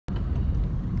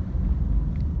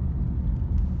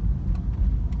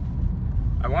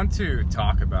I want to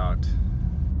talk about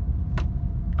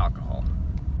alcohol.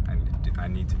 I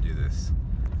need to do this.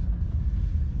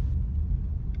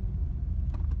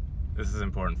 This is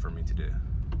important for me to do.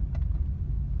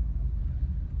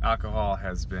 Alcohol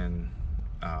has been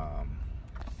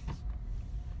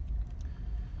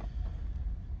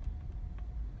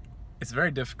it's very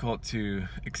difficult to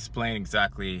explain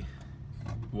exactly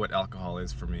what alcohol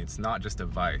is for me. It's not just a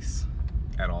vice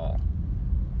at all.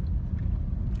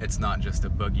 It's not just a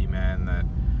boogeyman that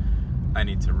I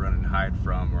need to run and hide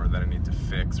from, or that I need to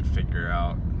fix or figure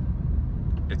out.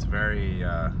 It's a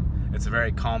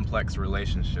very complex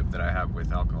relationship that I have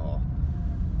with alcohol.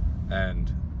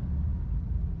 And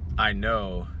I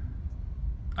know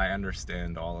I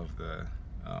understand all of the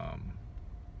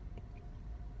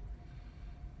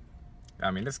I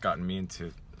mean, it's gotten me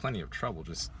into plenty of trouble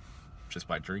just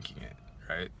by drinking it,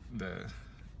 right?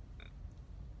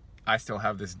 I still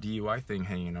have this DUI thing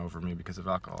hanging over me because of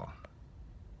alcohol.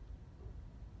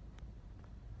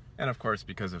 And of course,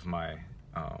 because of my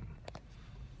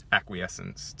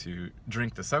acquiescence to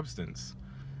drink the substance.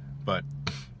 But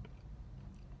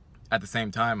at the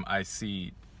same time, I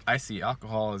see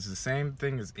alcohol as the same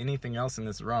thing as anything else in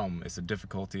this realm. It's a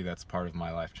difficulty that's part of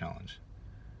my life challenge.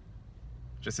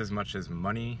 Just as much as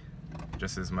money,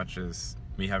 just as much as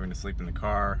me having to sleep in the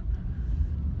car,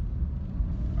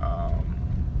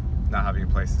 not having a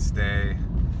place to stay.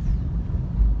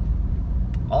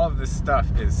 All of this stuff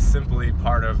is simply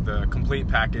part of the complete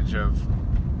package of,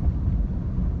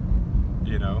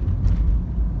 you know,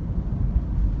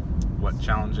 what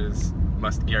challenges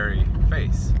must Gary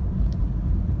face.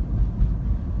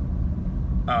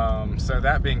 So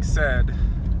that being said,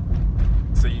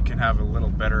 so you can have a little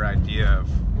better idea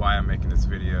of why I'm making this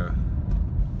video.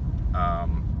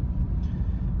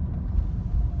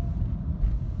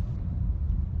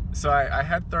 So I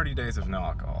had 30 days of no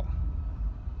alcohol,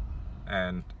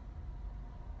 and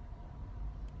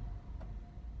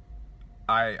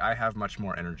I have much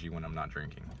more energy when I'm not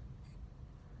drinking.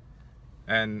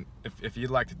 And if you'd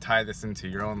like to tie this into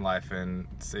your own life and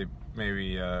say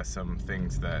maybe some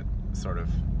things that sort of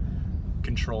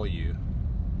control you,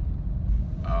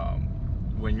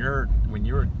 when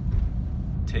you're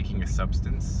taking a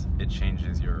substance, it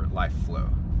changes your life flow.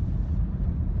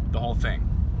 The whole thing,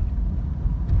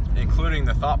 including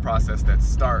the thought process that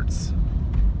starts,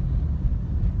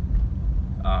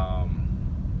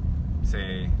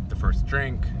 say the first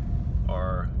drink,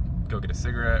 or go get a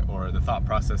cigarette, or the thought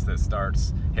process that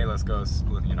starts, hey, let's go,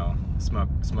 you know, smoke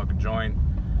a joint.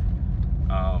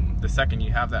 The second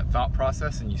you have that thought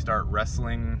process and you start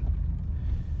wrestling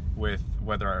with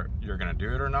whether you're gonna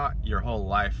do it or not, your whole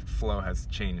life flow has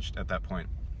changed at that point.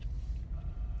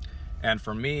 And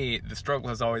for me, the struggle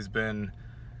has always been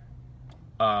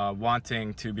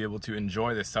wanting to be able to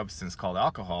enjoy this substance called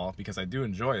alcohol, because I do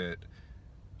enjoy it,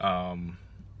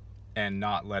 and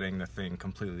not letting the thing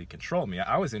completely control me.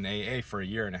 I was in AA for 1.5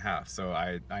 years, so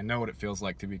I know what it feels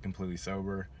like to be completely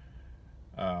sober.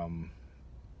 And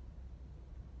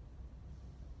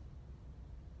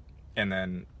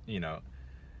then, you know,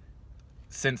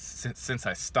 since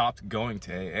I stopped going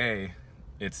to AA,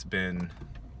 it's been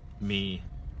me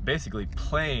basically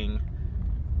playing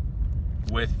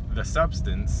with the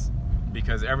substance,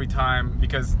 because every time,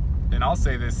 and I'll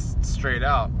say this straight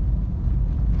out,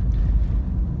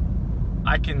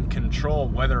 I can control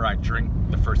whether I drink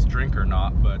the first drink or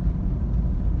not, but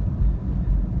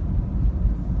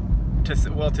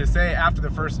to say after the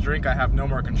first drink I have no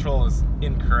more control is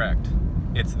incorrect.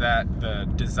 It's that the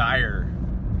desire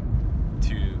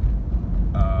to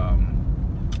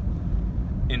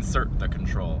insert the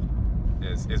control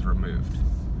is removed.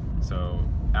 So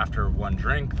after one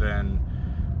drink, then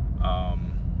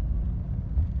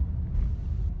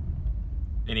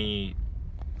any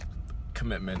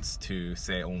commitments to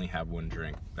say only have one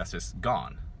drink, that's just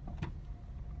gone.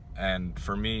 And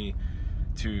for me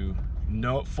to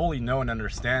fully know and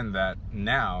understand that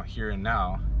now, here and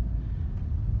now,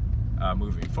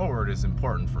 moving forward is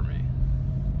important for me,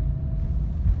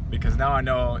 because now I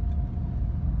know,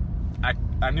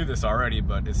 I knew this already,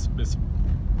 but it's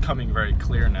coming very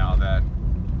clear now that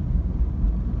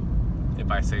if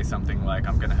I say something like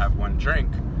I'm gonna have one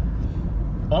drink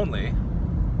only,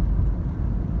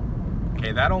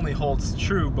 okay, that only holds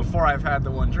true before I've had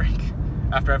the one drink.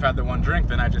 After I've had the one drink,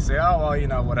 then I just say, oh, well, you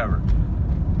know, whatever.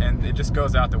 And it just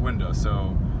goes out the window.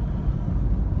 So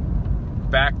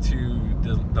back to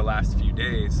the last few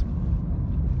days,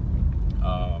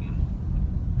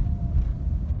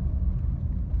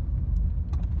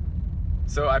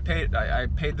 so I paid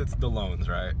the loans,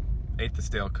 right? Ate the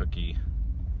stale cookie.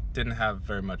 Didn't have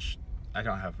very much, I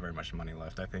don't have very much money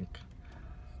left. I think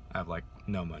I have like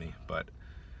no money, but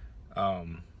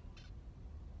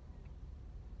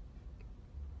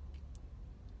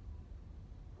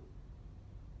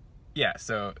yeah,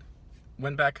 so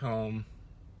went back home,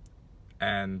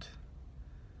 and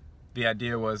the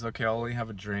idea was, okay, I'll only have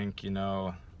a drink, you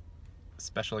know,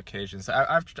 special occasions.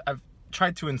 I've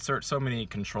tried to insert so many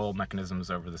control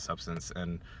mechanisms over the substance,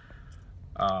 and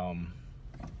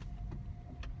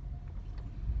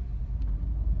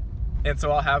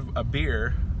so I'll have a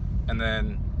beer, and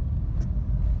then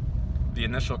the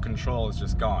initial control is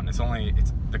just gone.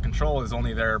 The control is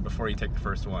only there before you take the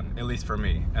first one, at least for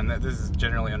me, and this is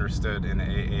generally understood in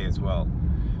AA as well.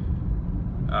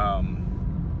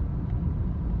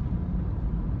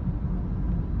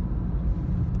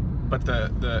 But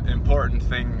the important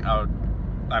thing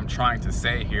I'm trying to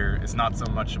say here is not so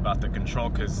much about the control,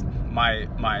 because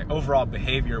my overall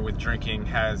behavior with drinking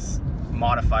has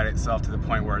modified itself to the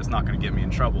point where it's not going to get me in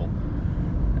trouble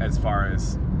as far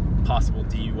as possible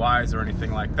DUIs or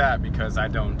anything like that, because I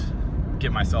don't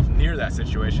get myself near that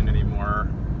situation anymore,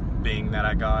 being that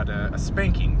I got a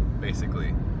spanking,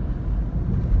 basically.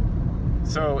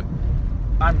 So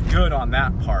I'm good on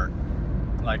that part.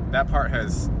 Like, that part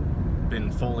has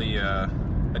been fully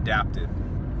adapted.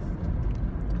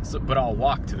 So, but I'll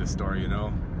walk to the store, you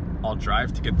know. I'll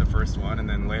drive to get the first one, and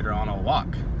then later on I'll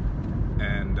walk.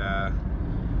 And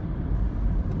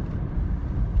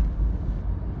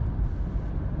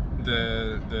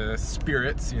the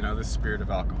spirits, you know, the spirit of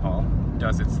alcohol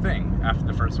does its thing after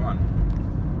the first one.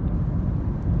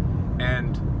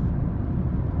 And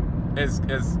as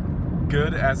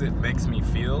good as it makes me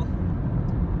feel,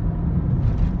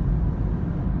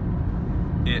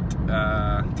 it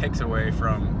takes away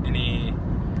from any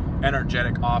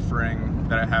energetic offering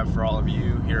that I have for all of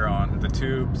you here on the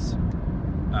tubes.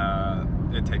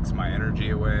 It takes my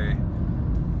energy away.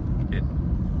 It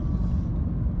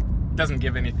doesn't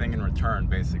give anything in return,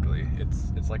 basically.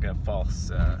 It's like a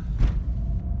false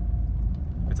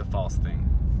it's a false thing.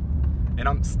 And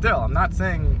I'm not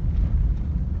saying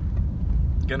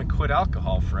gonna quit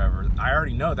alcohol forever. I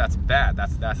already know that's bad.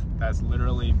 That's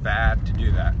literally bad to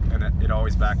do that, and it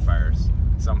always backfires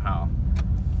somehow.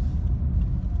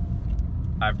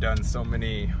 I've done so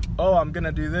many, oh, I'm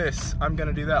gonna do this, I'm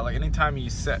gonna do that. Like, anytime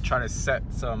you try to set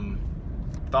some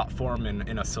thought form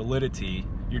in a solidity,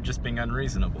 you're just being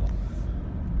unreasonable.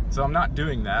 So I'm not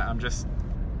doing that. I'm just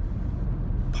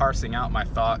parsing out my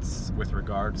thoughts with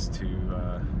regards to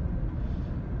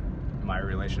my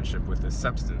relationship with this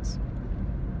substance.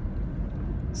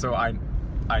 So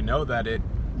I know that it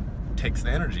takes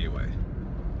the energy away.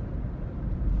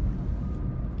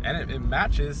 And it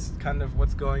matches kind of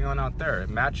what's going on out there. It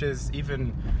matches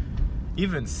even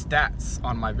stats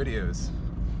on my videos.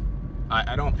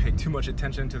 I don't pay too much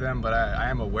attention to them, but I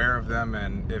am aware of them,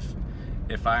 and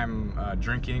if I'm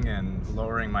drinking and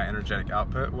lowering my energetic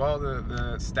output, well,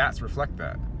 the stats reflect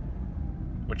that,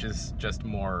 which is just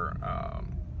more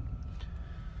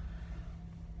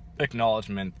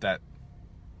acknowledgement that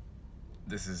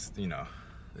this is, you know,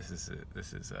 this is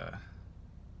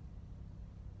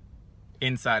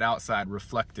inside outside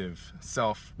reflective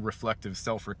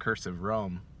self-recursive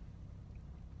realm.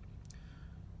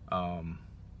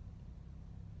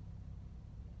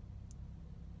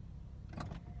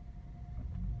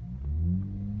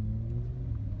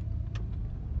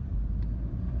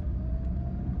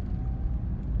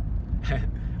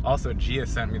 Also, Gia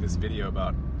sent me this video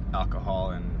about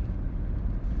alcohol, and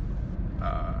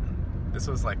this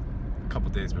was like a couple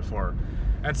days before.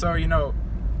 And so, you know,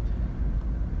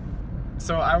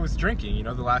 so I was drinking, you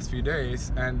know, the last few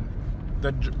days, and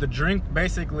the drink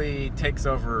basically takes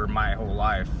over my whole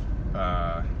life,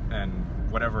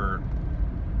 and whatever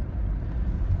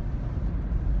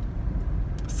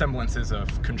semblances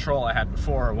of control I had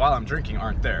before while I'm drinking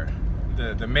aren't there.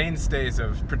 The mainstays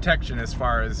of protection, as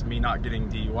far as me not getting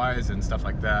DUIs and stuff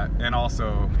like that, and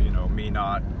also, you know, me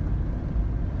not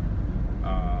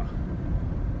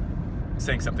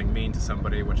saying something mean to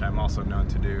somebody, which I'm also known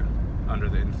to do under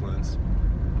the influence.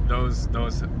 Those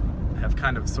have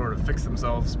kind of sort of fixed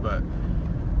themselves, but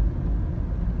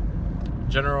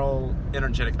general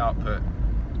energetic output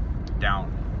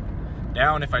down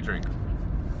if I drink.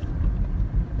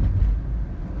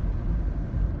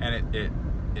 And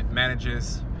it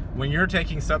manages, when you're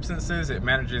taking substances, it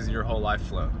manages your whole life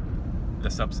flow. The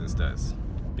substance does,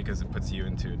 because it puts you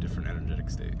into a different energetic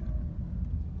state.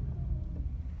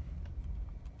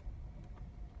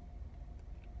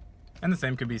 And the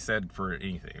same could be said for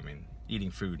anything. I mean,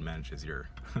 eating food manages your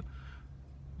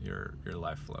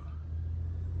life flow.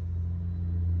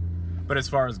 But as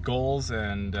far as goals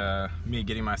and me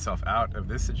getting myself out of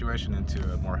this situation into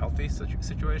a more healthy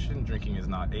situation, drinking is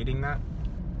not aiding that.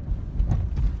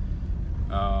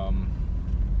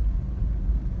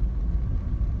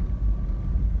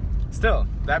 Still,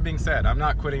 that being said, I'm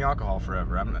not quitting alcohol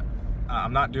forever.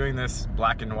 I'm not doing this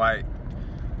black and white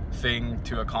thing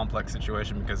to a complex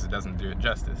situation because it doesn't do it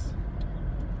justice.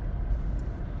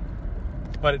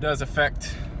 But it does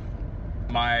affect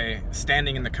my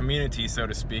standing in the community, so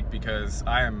to speak, because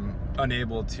I am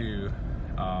unable to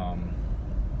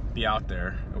be out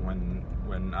there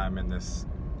when I'm in this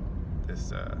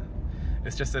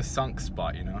it's just a sunk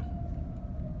spot, you know.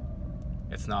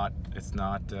 It's not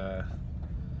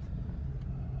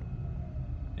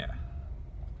yeah.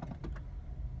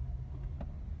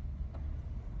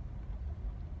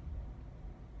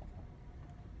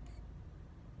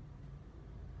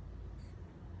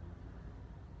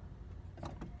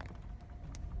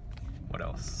 What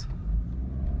else?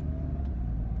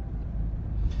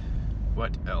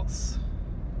 What else?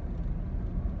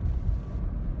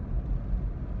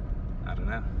 I don't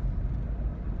know.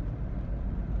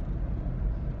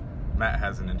 Matt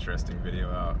has an interesting video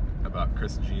out about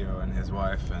Chris Geo and his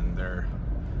wife and their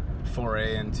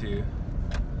foray into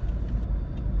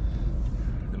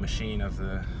the machine of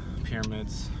the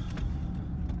pyramids.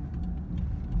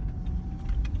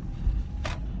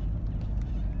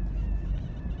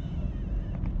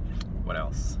 What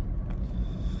else?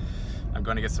 I'm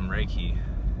going to get some Reiki.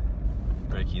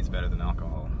 Reiki is better than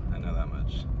alcohol. I know that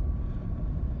much.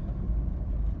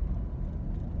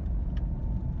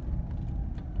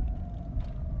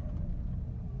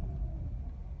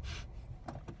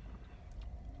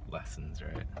 Lessons,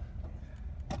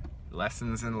 right?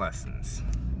 Lessons and lessons.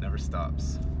 Never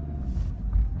stops.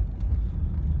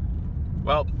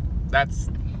 Well, I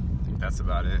think that's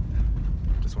about it.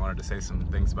 Just wanted to say some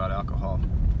things about alcohol.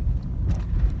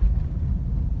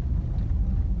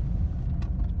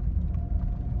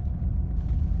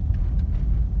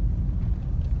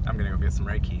 I'm gonna go get some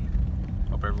Reiki.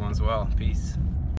 Hope everyone's well. Peace.